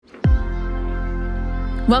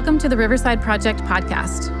Welcome to the Riverside Project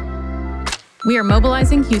podcast. We are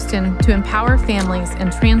mobilizing Houston to empower families and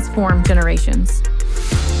transform generations.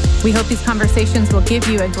 We hope these conversations will give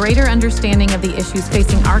you a greater understanding of the issues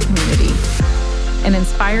facing our community and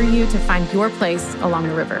inspire you to find your place along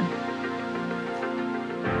the river.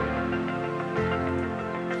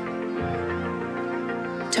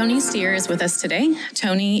 Tony Steer is with us today.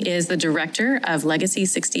 Tony is the director of Legacy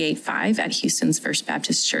 68.5 at Houston's First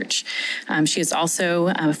Baptist Church. She is also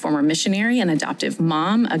a former missionary, an adoptive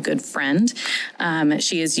mom, a good friend.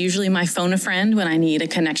 She is usually my phone-a-friend when I need a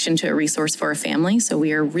connection to a resource for a family, so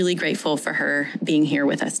we are really grateful for her being here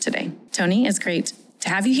with us today. Tony, it's great to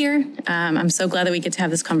have you here. I'm so glad that we get to have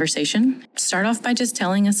this conversation. Start off by just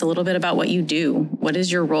telling us a little bit about what you do. What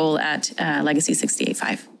is your role at Legacy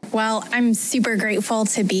 68.5? Well, I'm super grateful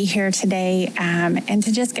to be here today and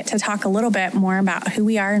to just get to talk a little bit more about who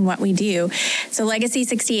we are and what we do. So Legacy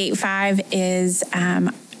 68.5 is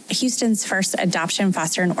Houston's first adoption,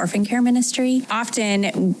 foster, and orphan care ministry.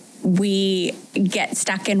 Often we get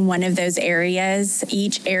stuck in one of those areas.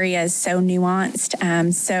 Each area is so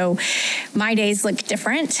nuanced. So my days look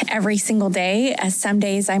different every single day. Some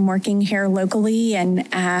days I'm working here locally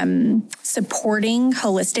and supporting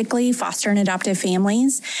holistically foster and adoptive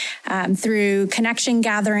families through connection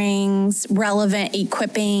gatherings, relevant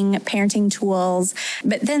equipping, parenting tools,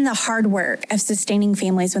 but then the hard work of sustaining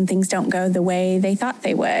families when things don't go the way they thought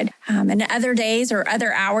they would. And other days or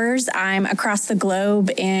other hours, I'm across the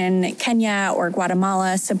globe in Kenya or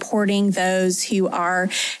Guatemala supporting those who are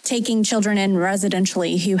taking children in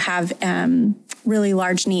residentially who have really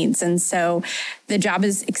large needs. And so the job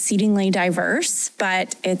is exceedingly diverse,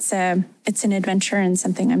 but it's an adventure and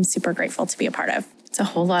something I'm super grateful to be a part of. It's a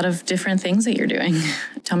whole lot of different things that you're doing.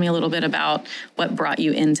 Tell me a little bit about what brought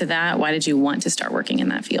you into that. Why did you want to start working in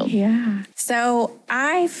that field? Yeah. So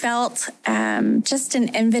I felt just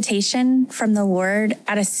an invitation from the Lord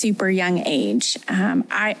at a super young age.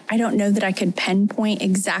 I don't know that I could pinpoint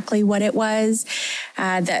exactly what it was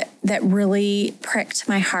that really pricked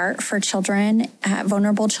my heart for children,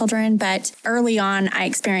 vulnerable children. But early on, I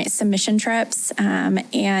experienced some mission trips,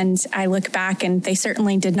 and I look back and they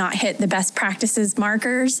certainly did not hit the best practices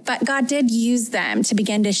markers, but God did use them to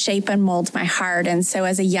begin to shape and mold my heart. And so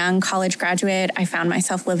as a young college graduate, I found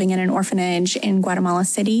myself living in an orphanage in Guatemala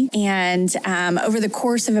City. And over the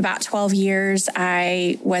course of about 12 years,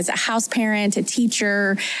 I was a house parent, a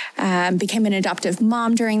teacher, became an adoptive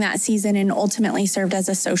mom during that season, and ultimately served as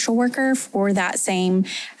a social worker for that same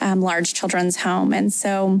large children's home. And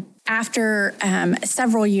so after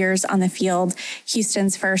several years on the field,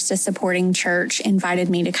 Houston's First, a supporting church, invited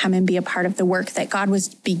me to come and be a part of the work that God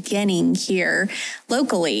was beginning here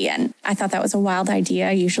locally. And I thought that was a wild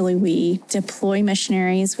idea. Usually we deploy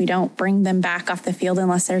missionaries. We don't bring them back off the field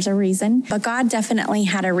unless there's a reason. But God definitely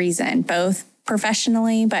had a reason, both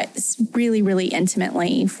professionally, but really, really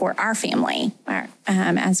intimately for our family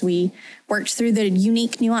as we worked through the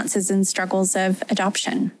unique nuances and struggles of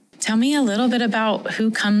adoption. Tell me a little bit about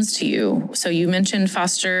who comes to you. So you mentioned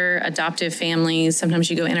foster adoptive families.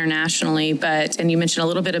 Sometimes you go internationally, and you mentioned a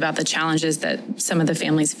little bit about the challenges that some of the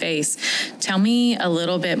families face. Tell me a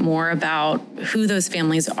little bit more about who those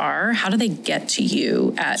families are. How do they get to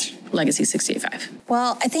you at Legacy 68.5?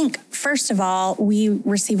 Well, I think, first of all, we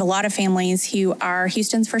receive a lot of families who are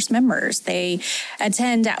Houston's First members. They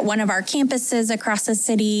attend at one of our campuses across the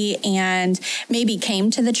city and maybe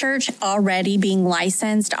came to the church already being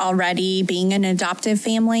licensed, already being an adoptive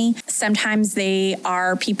family. Sometimes they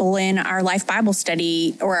are people in our Life Bible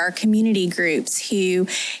Study or our community groups who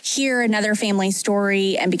hear another family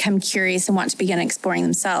story and become curious and want to begin exploring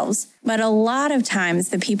themselves. But a lot of times,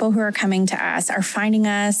 the people who are coming to us are finding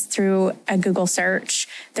us through a Google search.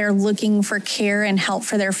 They're looking for care and help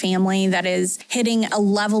for their family that is hitting a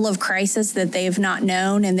level of crisis that they've not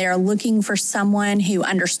known, and they're looking for someone who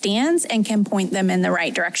understands and can point them in the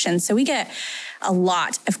right direction. So we get a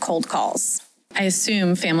lot of cold calls. I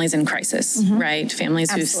assume families in crisis, right? Families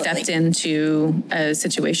who've stepped into a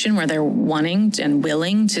situation where they're wanting and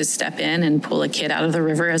willing to step in and pull a kid out of the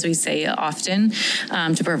river, as we say often,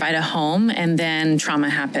 to provide a home, and then trauma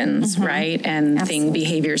happens, right? And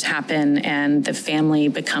behaviors happen, and the family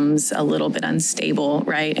becomes a little bit unstable,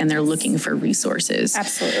 right? And they're looking for resources.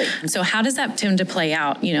 Absolutely. So how does that tend to play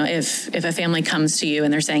out? You know, if a family comes to you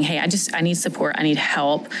and they're saying, hey, I need support, I need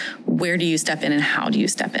help, where do you step in and how do you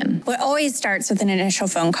step in? Well, it always starts with an initial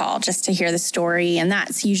phone call just to hear the story. And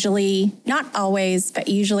that's usually, not always, but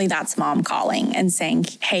usually that's mom calling and saying,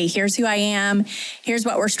 hey, here's who I am. Here's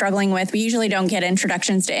what we're struggling with. We usually don't get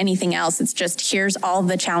introductions to anything else. It's just, here's all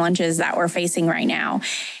the challenges that we're facing right now.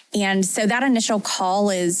 And so that initial call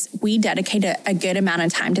is, we dedicate a good amount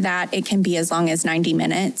of time to that. It can be as long as 90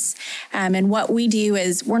 minutes. And what we do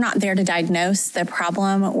is, we're not there to diagnose the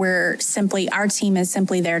problem. Our team is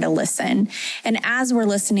simply there to listen. And as we're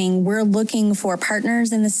listening, we're looking for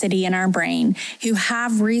partners in the city in our brain who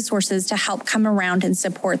have resources to help come around and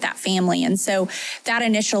support that family. And so that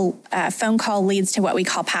initial phone call leads to what we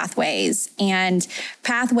call pathways. And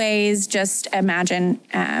pathways, just imagine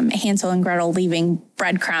Hansel and Gretel leaving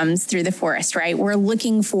breadcrumbs through the forest, right? We're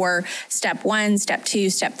looking for step 1, step 2,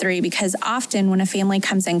 step 3, because often when a family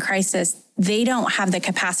comes in crisis, they don't have the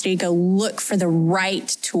capacity to go look for the right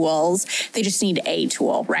tools. They just need a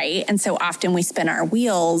tool, right? And so often we spin our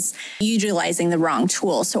wheels utilizing the wrong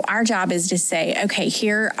tool. So our job is to say, okay,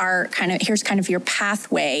 here's kind of your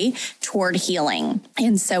pathway toward healing.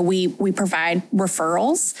 And so we provide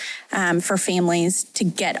referrals for families to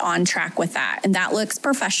get on track with that. And that looks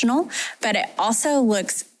professional, but it also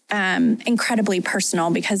looks incredibly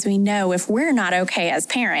personal, because we know if we're not okay as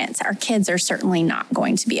parents, our kids are certainly not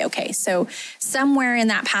going to be okay. So somewhere in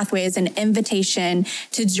that pathway is an invitation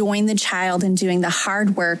to join the child in doing the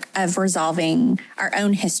hard work of resolving our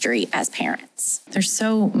own history as parents. There's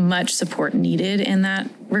so much support needed in that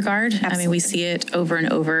regard. Absolutely. I mean, we see it over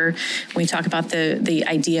and over. When we talk about the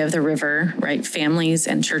idea of the river, right? Families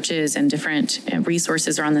and churches and different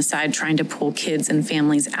resources are on the side trying to pull kids and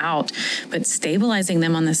families out, but stabilizing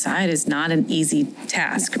them on the side is not an easy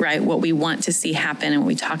task, right? What we want to see happen, and what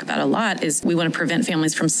we talk about a lot, is we want to prevent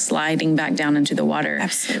families from sliding back down into the water.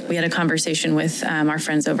 Absolutely. We had a conversation with our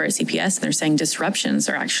friends over at CPS, and they're saying disruptions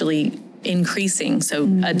are actually increasing. So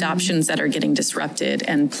adoptions that are getting disrupted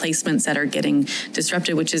and placements that are getting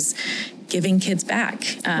disrupted, which is giving kids back.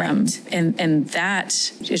 Right. And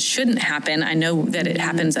that, it shouldn't happen. I know that it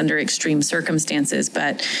happens under extreme circumstances,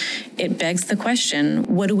 but it begs the question,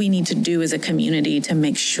 what do we need to do as a community to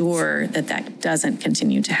make sure that that doesn't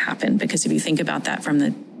continue to happen? Because if you think about that from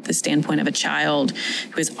the standpoint of a child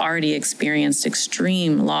who has already experienced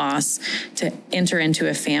extreme loss, to enter into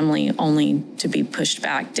a family only to be pushed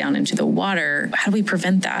back down into the water, how do we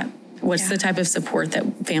prevent that? What's the type of support that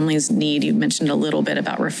families need? You mentioned a little bit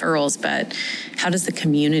about referrals, but how does the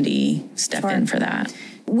community step in for that?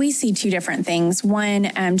 We see two different things. One,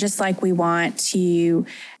 just like we want to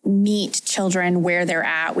meet children where they're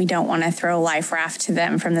at, we don't want to throw a life raft to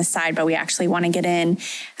them from the side, but we actually want to get in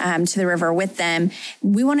to the river with them.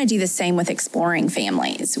 We want to do the same with exploring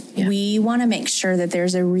families. Yeah. We want to make sure that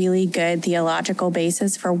there's a really good theological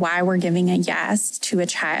basis for why we're giving a yes to a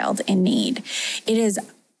child in need. It is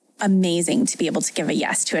amazing to be able to give a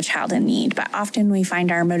yes to a child in need, but often we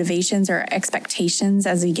find our motivations or expectations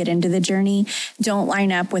as we get into the journey don't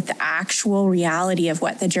line up with the actual reality of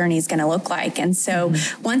what the journey is going to look like. And so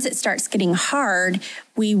once it starts getting hard,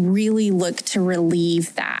 we really look to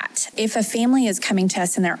relieve that. If a family is coming to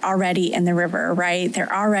us and they're already in the river, right?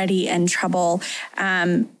 They're already in trouble.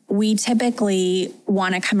 We typically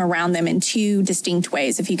want to come around them in two distinct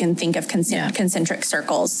ways, if you can think of concentric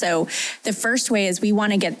circles. So the first way is we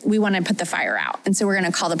want to put the fire out. And so we're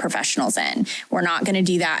going to call the professionals in. We're not going to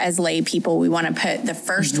do that as lay people. We want to put the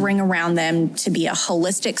first ring around them to be a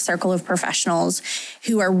holistic circle of professionals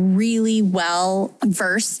who are really well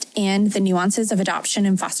versed in the nuances of adoption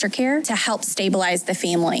and foster care to help stabilize the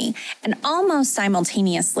family. And almost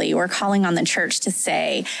simultaneously, we're calling on the church to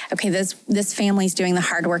say, okay, this family's doing the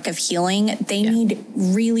hard work of healing. They need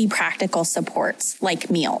really practical supports like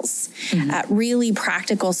meals, really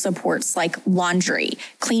practical supports like laundry,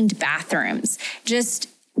 cleaned bathrooms, just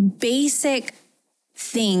basic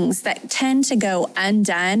things that tend to go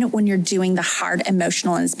undone when you're doing the hard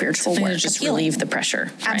emotional and spiritual work. Just relieve the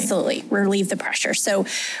pressure. Right? Absolutely. Relieve the pressure. So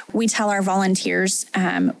we tell our volunteers,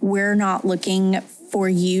 we're not looking for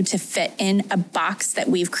you to fit in a box that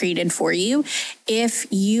we've created for you. If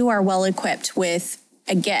you are well equipped with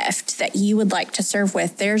a gift that you would like to serve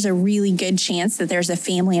with, there's a really good chance that there's a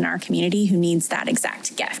family in our community who needs that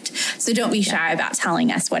exact gift. So don't be shy about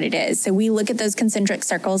telling us what it is. So we look at those concentric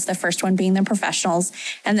circles, the first one being the professionals,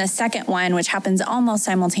 and the second one, which happens almost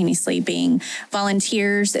simultaneously, being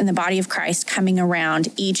volunteers in the body of Christ coming around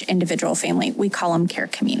each individual family. We call them care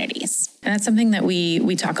communities. And that's something that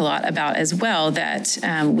we talk a lot about as well, that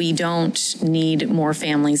we don't need more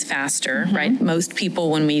families faster, right? Most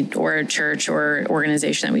people, or a church or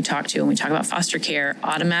organization that we talk to, when we talk about foster care,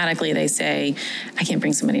 automatically they say, I can't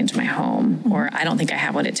bring somebody into my home, or I don't think I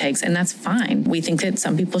have what it takes. And that's fine. We think that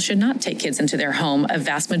some people should not take kids into their home. A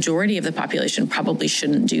vast majority of the population probably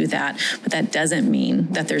shouldn't do that, but that doesn't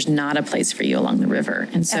mean that there's not a place for you along the river.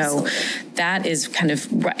 And so that is kind of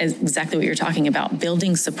exactly what you're talking about,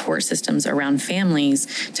 building support systems systems around families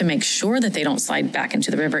to make sure that they don't slide back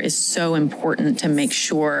into the river is so important to make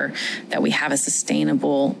sure that we have a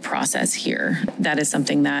sustainable process here. That is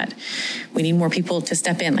something that we need more people to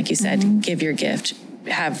step in. Like you said, give your gift.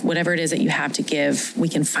 Have whatever it is that you have to give, we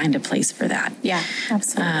can find a place for that. Yeah,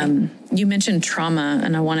 absolutely. You mentioned trauma,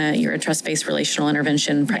 and you're a trust-based relational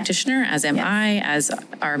intervention practitioner, as am I, as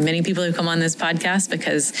are many people who come on this podcast,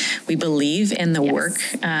 because we believe in the work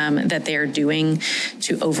that they're doing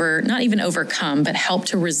to not even overcome, but help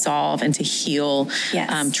to resolve and to heal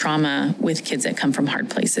trauma with kids that come from hard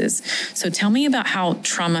places. So tell me about how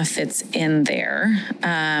trauma fits in there,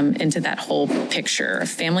 into that whole picture of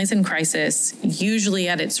families in crisis. Usually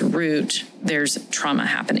at its root, there's trauma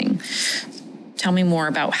happening. Tell me more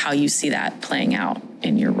about how you see that playing out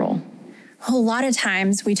in your role. A lot of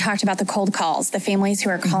times we talked about the cold calls, the families who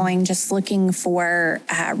are calling just looking for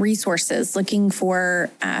resources, looking for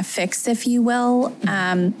a fix, if you will.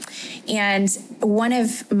 And one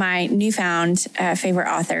of my newfound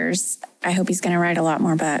favorite authors, I hope he's going to write a lot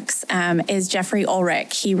more books, is Jeffrey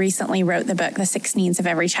Ulrich. He recently wrote the book, The 6 Needs of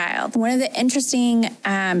Every Child. One of the interesting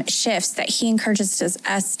shifts that he encourages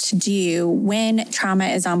us to do when trauma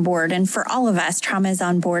is on board, and for all of us, trauma is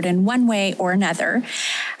on board in one way or another.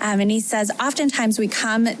 And he says, oftentimes we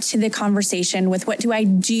come to the conversation with, what do I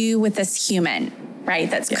do with this human?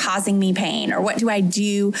 Right? That's causing me pain. Or what do I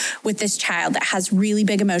do with this child that has really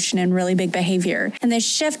big emotion and really big behavior? And the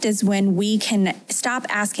shift is when we can stop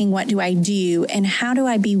asking, what do I do? And how do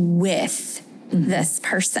I be with this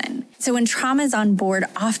person? So when trauma is on board,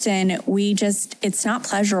 often it's not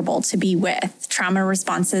pleasurable to be with. Trauma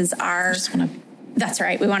responses are... That's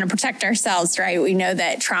right. We want to protect ourselves, right? We know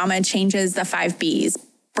that trauma changes the 5 B's.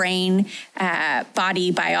 Brain, body,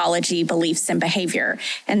 biology, beliefs, and behavior.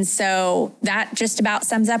 And so that just about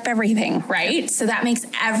sums up everything, right? So that makes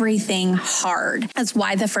everything hard. That's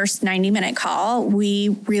why the first 90-minute call,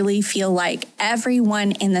 we really feel like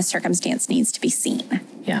everyone in the circumstance needs to be seen.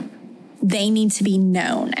 Yeah. They need to be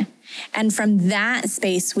known. And from that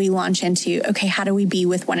space, we launch into, okay, how do we be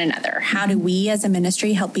with one another? How do we as a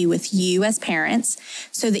ministry help be with you as parents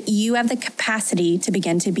so that you have the capacity to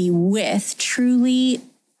begin to be with, truly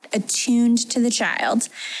attuned to the child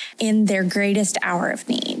in their greatest hour of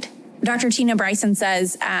need? Dr. Tina Bryson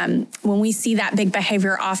says, when we see that big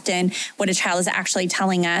behavior, often what a child is actually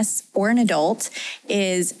telling us, or an adult,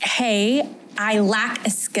 is, hey, I lack a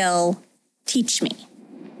skill, teach me.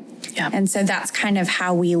 Yeah. And so that's kind of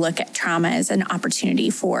how we look at trauma as an opportunity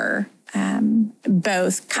for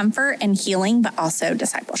both comfort and healing, but also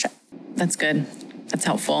discipleship. That's good. That's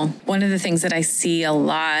helpful. One of the things that I see a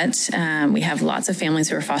lot, we have lots of families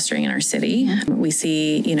who are fostering in our city. We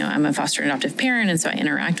see, I'm a foster and adoptive parent, and so I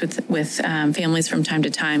interact with families from time to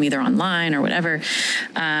time, either online or whatever.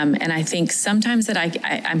 And I think sometimes that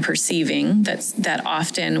I'm perceiving that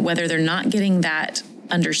often, whether they're not getting that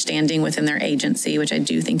understanding within their agency, which I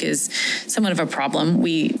do think is somewhat of a problem.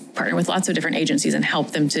 We partner with lots of different agencies and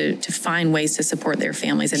help them to find ways to support their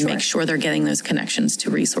families and make sure they're getting those connections to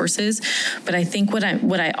resources. But I think what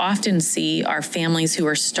I often see are families who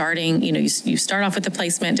are starting, you start off with the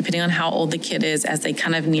placement, depending on how old the kid is, as they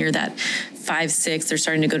kind of near that 5, 6, they're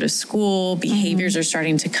starting to go to school, behaviors are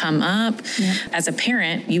starting to come up. Yeah. As a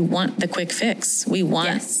parent, you want the quick fix. We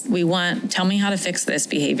want, tell me how to fix this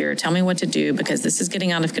behavior. Tell me what to do, because this is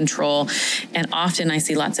getting out of control. And often I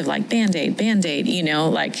see lots of like Band-Aid,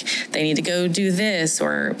 like they need to go do this,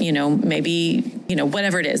 or, maybe,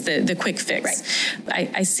 whatever it is, the quick fix.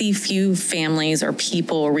 Right. I see few families or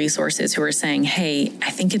people or resources who are saying, hey, I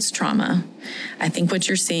think it's trauma. I think what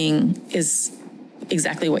you're seeing is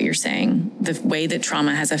exactly what you're saying, the way that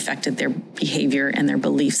trauma has affected their behavior and their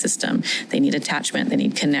belief system. They need attachment, they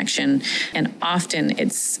need connection. And often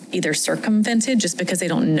it's either circumvented just because they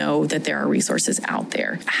don't know that there are resources out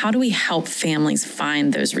there. How do we help families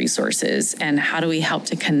find those resources? And how do we help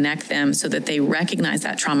to connect them so that they recognize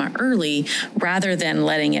that trauma early, rather than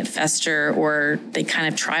letting it fester, or they kind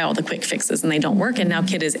of try all the quick fixes and they don't work. And now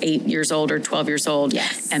kid is 8 years old or 12 years old,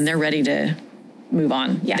 and they're ready to move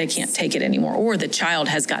on. Yes. They can't take it anymore. Or the child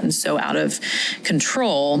has gotten so out of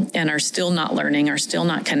control and are still not learning, are still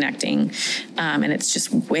not connecting. And it's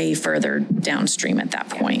just way further downstream at that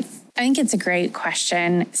point. I think it's a great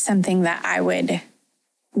question, something that I would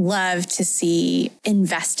love to see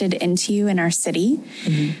invested into in our city.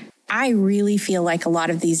 Mm-hmm. I really feel like a lot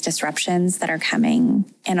of these disruptions that are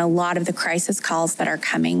coming and a lot of the crisis calls that are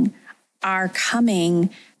coming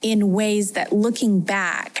in ways that, looking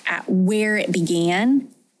back at where it began,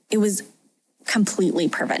 it was completely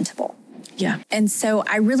preventable. Yeah. And so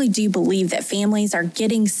I really do believe that families are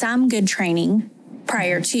getting some good training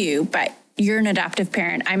prior to, but you're an adoptive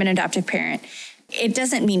parent, I'm an adoptive parent. It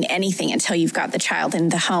doesn't mean anything until you've got the child in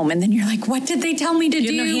the home. And then you're like, what did they tell me to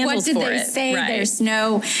do? What did they say? Right. There's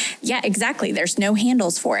no, exactly. There's no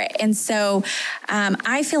handles for it. And so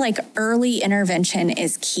I feel like early intervention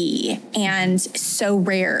is key and so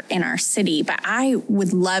rare in our city. But I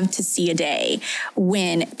would love to see a day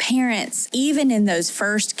when parents, even in those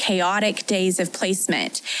first chaotic days of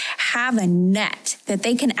placement, have a net that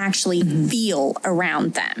they can actually feel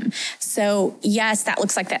around them. So yes, that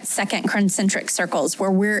looks like that second concentric circles where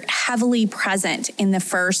we're heavily present in the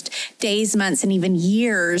first days, months, and even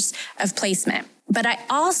years of placement. But I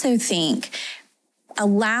also think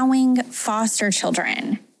allowing foster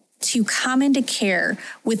children to come into care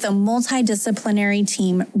with a multidisciplinary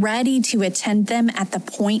team ready to attend them at the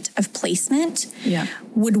point of placement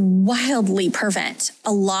would wildly prevent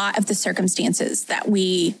a lot of the circumstances that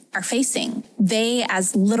we are facing. They,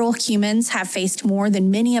 as little humans, have faced more than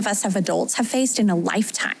many of us as adults have faced in a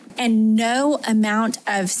lifetime. And no amount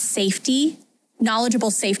of safety,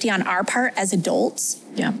 knowledgeable safety on our part as adults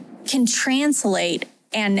can translate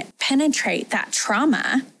and penetrate that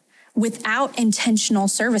trauma without intentional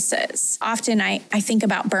services. Often I think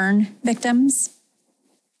about burn victims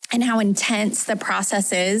and how intense the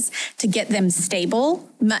process is to get them stable,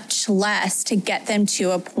 much less to get them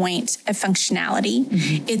to a point of functionality.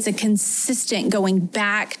 It's a consistent going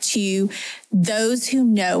back to those who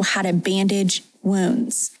know how to bandage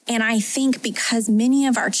wounds. And I think because many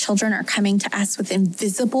of our children are coming to us with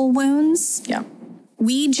invisible wounds,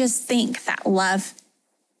 we just think that love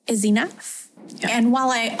is enough. And while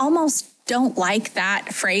I almost don't like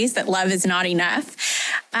that phrase that love is not enough,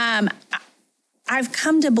 I've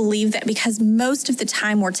come to believe that because most of the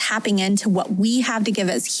time we're tapping into what we have to give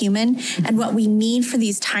as human and what we need for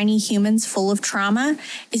these tiny humans full of trauma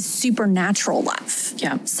is supernatural love.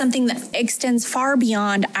 Something that extends far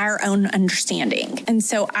beyond our own understanding. And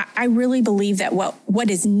so I really believe that what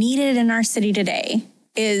is needed in our city today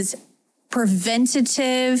is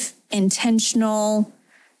preventative, intentional,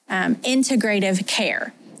 integrative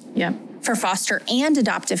care for foster and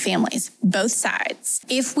adoptive families, both sides,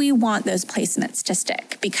 if we want those placements to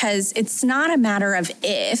stick, because it's not a matter of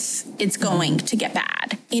if it's going to get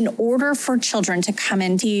bad. In order for children to come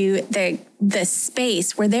into the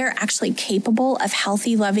space where they're actually capable of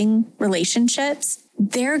healthy, loving relationships,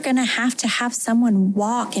 they're going to have someone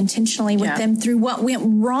walk intentionally with them through what went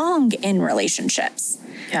wrong in relationships.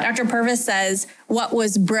 Dr. Purvis says, what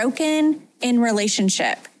was broken in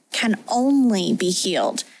relationship can only be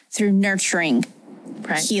healed through nurturing,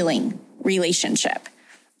 healing relationship.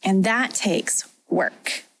 And that takes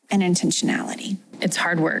work and intentionality. It's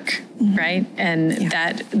hard work, right? And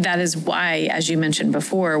that is why, as you mentioned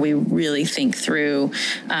before, we really think through,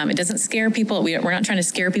 it doesn't scare people. We're not trying to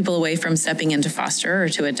scare people away from stepping into foster or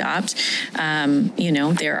to adopt.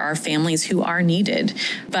 There are families who are needed,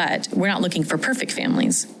 but we're not looking for perfect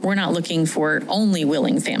families. We're not looking for only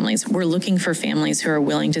willing families. We're looking for families who are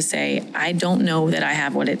willing to say, I don't know that I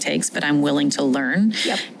have what it takes, but I'm willing to learn.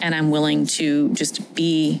 And I'm willing to just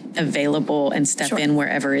be available and step in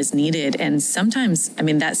wherever is needed. And sometimes,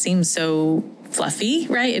 that seems so fluffy,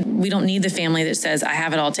 right? We don't need the family that says, I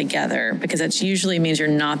have it all together, because that usually means you're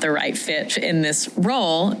not the right fit in this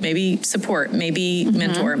role. Maybe support, maybe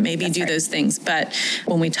mentor, maybe do those things. But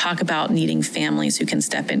when we talk about needing families who can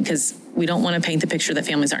step in, because we don't want to paint the picture that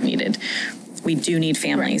families aren't needed. We do need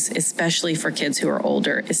families, especially for kids who are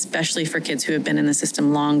older, especially for kids who have been in the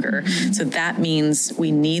system longer. So that means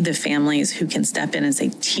we need the families who can step in and say,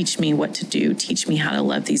 teach me what to do, teach me how to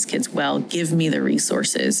love these kids well, give me the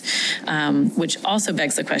resources, which also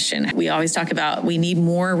begs the question. We always talk about we need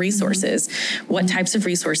more resources. What types of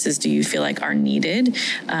resources do you feel like are needed?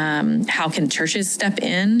 How can churches step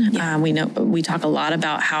in? We talk a lot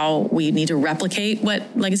about how we need to replicate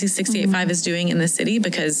what Legacy 68.5 is doing in the city,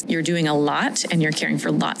 because you're doing a lot and you're caring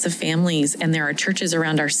for lots of families, and there are churches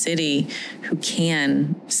around our city who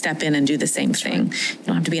can step in and do the same thing. You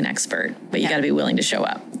don't have to be an expert, but you got to be willing to show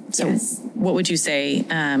up. So what would you say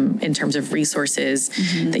in terms of resources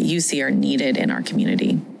that you see are needed in our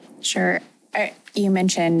community? Sure. You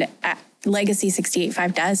mentioned Legacy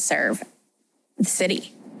 68.5 does serve the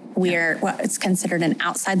city. We are what's considered an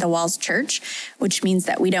outside the walls church, which means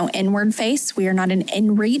that we don't inward face. We are not an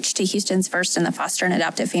in reach to Houston's first and the foster and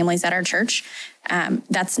adoptive families at our church.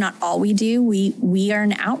 That's not all we do. We are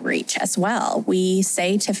an outreach as well. We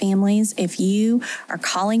say to families, if you are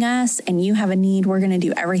calling us and you have a need, we're going to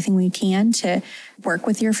do everything we can to work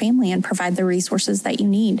with your family and provide the resources that you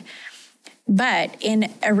need. But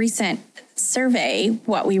in a recent survey,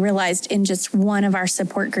 what we realized in just one of our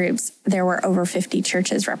support groups, there were over 50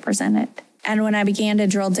 churches represented. And when I began to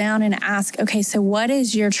drill down and ask, okay, so what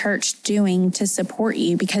is your church doing to support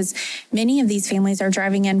you? Because many of these families are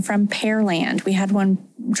driving in from Pearland. We had one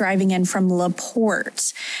driving in from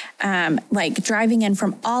LaPorte, driving in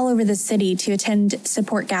from all over the city to attend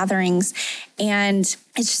support gatherings. And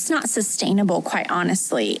it's just not sustainable, quite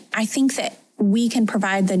honestly. I think that we can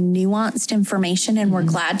provide the nuanced information, and we're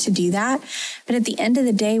glad to do that. But at the end of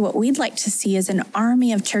the day, what we'd like to see is an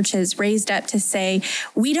army of churches raised up to say,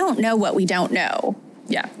 we don't know what we don't know.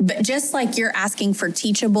 Yeah. But just like you're asking for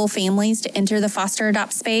teachable families to enter the foster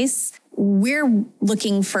adopt space, we're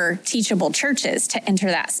looking for teachable churches to enter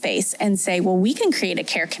that space and say, well, we can create a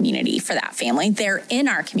care community for that family. They're in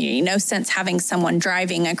our community. No sense having someone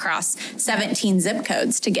driving across 17 zip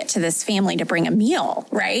codes to get to this family to bring a meal,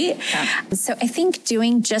 right? Yeah. So I think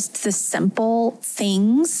doing just the simple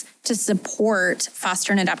things to support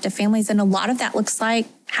foster and adoptive families, and a lot of that looks like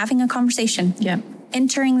having a conversation. Yeah.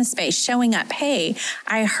 Entering the space, showing up. Hey,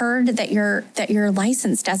 I heard that you're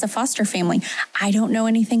licensed as a foster family. I don't know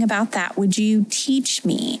anything about that. Would you teach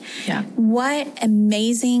me? Yeah. What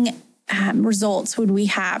amazing results would we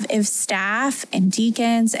have if staff and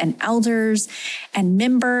deacons and elders and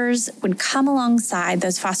members would come alongside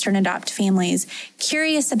those foster and adopt families,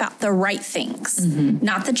 curious about the right things,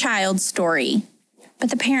 not the child's story, but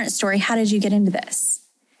the parent story. How did you get into this?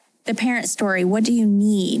 The parent story, what do you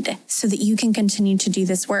need so that you can continue to do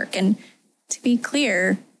this work? And to be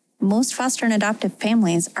clear, most foster and adoptive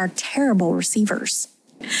families are terrible receivers.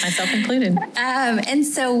 Myself included. And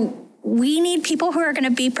so we need people who are going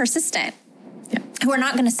to be persistent, who are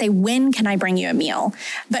not going to say, when can I bring you a meal?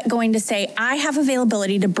 But going to say, I have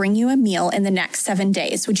availability to bring you a meal in the next 7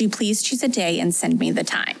 days. Would you please choose a day and send me the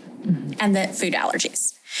time and the food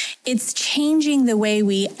allergies? It's changing the way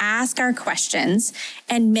we ask our questions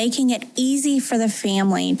and making it easy for the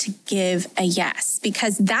family to give a yes,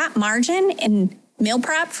 because that margin in meal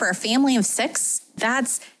prep for a family of 6,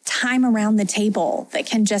 that's time around the table that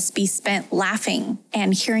can just be spent laughing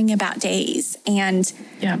and hearing about days and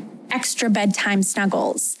extra bedtime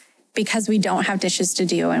snuggles because we don't have dishes to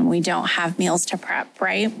do and we don't have meals to prep,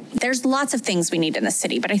 right? There's lots of things we need in the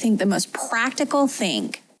city, but I think the most practical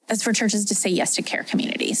thing is for churches to say yes to care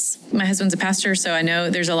communities. My husband's a pastor, so I know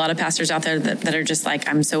there's a lot of pastors out there that are just like,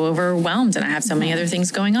 I'm so overwhelmed and I have so many other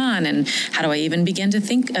things going on. And how do I even begin to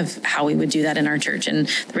think of how we would do that in our church? And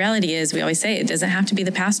the reality is, we always say it doesn't have to be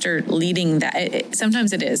the pastor leading that.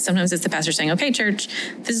 Sometimes it is. Sometimes it's the pastor saying, okay, church,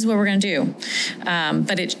 this is what we're going to do.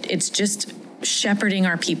 But it's just shepherding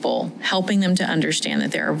our people, helping them to understand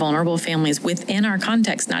that there are vulnerable families within our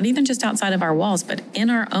context, not even just outside of our walls, but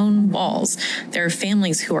in our own walls. There are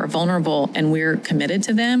families who are vulnerable and we're committed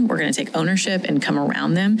to them. We're going to take ownership and come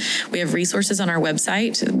around them. We have resources on our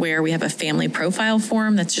website where we have a family profile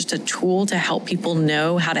form that's just a tool to help people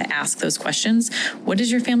know how to ask those questions. What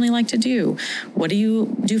does your family like to do? What do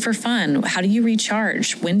you do for fun? How do you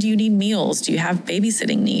recharge? When do you need meals? Do you have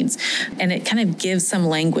babysitting needs? And it kind of gives some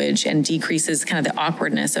language and decreases kind of the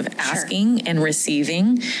awkwardness of asking and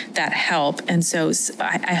receiving that help. And so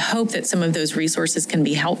I hope that some of those resources can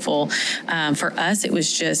be helpful. For us, it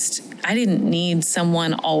was just, I didn't need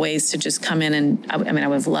someone always to just come in and, I would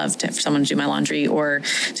have loved for someone to do my laundry or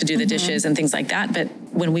to do the dishes and things like that. But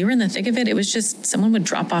when we were in the thick of it, it was just someone would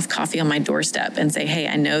drop off coffee on my doorstep and say, hey,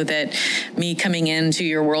 I know that me coming into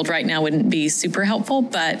your world right now wouldn't be super helpful,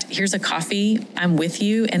 but here's a coffee. I'm with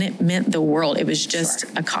you. And it meant the world. It was just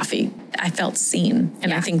a coffee. I felt seen.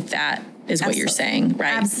 And I think that is what you're saying,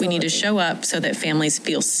 right? Absolutely. We need to show up so that families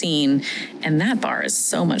feel seen. And that bar is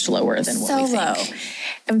so much lower than what we think. Low.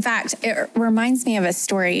 In fact, it reminds me of a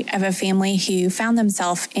story of a family who found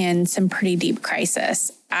themselves in some pretty deep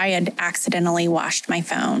crisis. I had accidentally washed my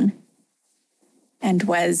phone and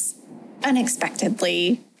was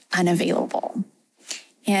unexpectedly unavailable.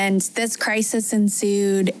 And this crisis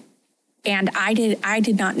ensued, and I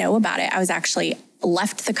did not know about it. I was actually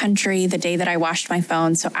left the country the day that I washed my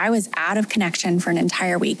phone. So I was out of connection for an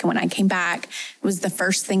entire week. And when I came back, it was the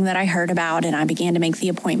first thing that I heard about. And I began to make the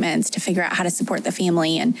appointments to figure out how to support the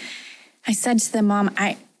family. And I said to them, Mom,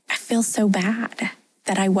 I feel so bad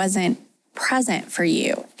that I wasn't present for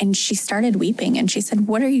you. And she started weeping and she said,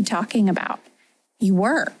 what are you talking about? You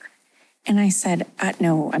were. And I said,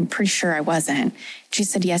 no, I'm pretty sure I wasn't. She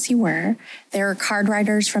said, yes, you were. There are card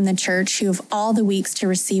writers from the church who have all the weeks to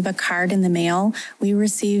receive a card in the mail. We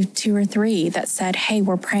received 2 or 3 that said, hey,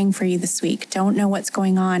 we're praying for you this week. Don't know what's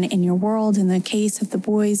going on in your world in the case of the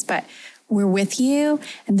boys, but we're with you,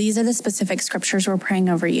 and these are the specific scriptures we're praying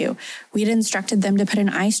over you. We had instructed them to put an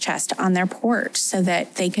ice chest on their porch so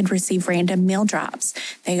that they could receive random meal drops.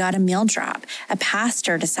 They got a meal drop. A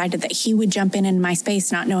pastor decided that he would jump in my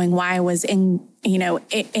space, not knowing why I was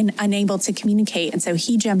unable to communicate. And so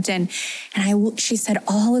he jumped in, and she said,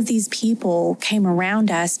 all of these people came around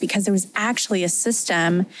us because there was actually a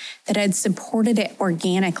system that had supported it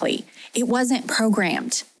organically. It wasn't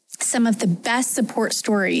programmed. Some of the best support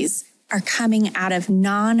stories are coming out of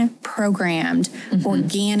non-programmed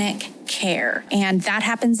organic care. And that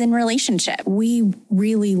happens in relationship. We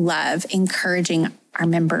really love encouraging our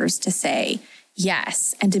members to say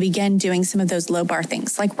yes, and to begin doing some of those low bar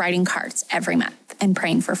things like writing cards every month and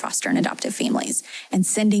praying for foster and adoptive families and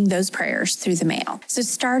sending those prayers through the mail. So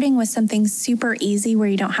starting with something super easy where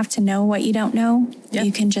you don't have to know what you don't know,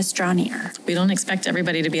 you can just draw near. We don't expect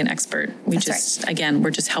everybody to be an expert. We're just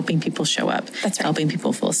helping people show up, helping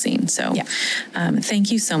people feel seen. So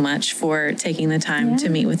thank you so much for taking the time to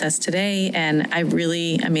meet with us today. And I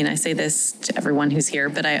say this to everyone who's here,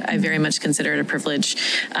 but I very much consider it a privilege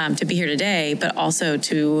to be here today, but also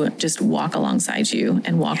to just walk alongside you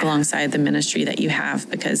and walk alongside the ministry that you have,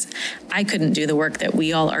 because I couldn't do the work that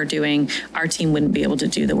we all are doing. Our team wouldn't be able to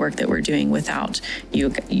do the work that we're doing without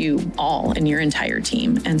you all and your entire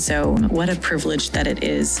team. And so what a privilege that it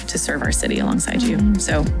is to serve our city alongside you.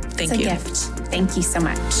 So thank you. It's a gift. Thank you so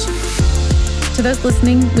much. To those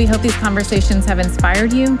listening, we hope these conversations have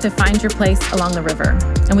inspired you to find your place along the river.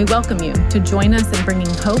 And we welcome you to join us in bringing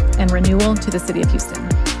hope and renewal to the city of Houston.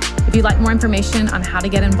 If you'd like more information on how to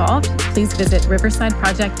get involved, please visit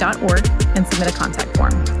riversideproject.org and submit a contact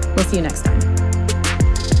form. We'll see you next time.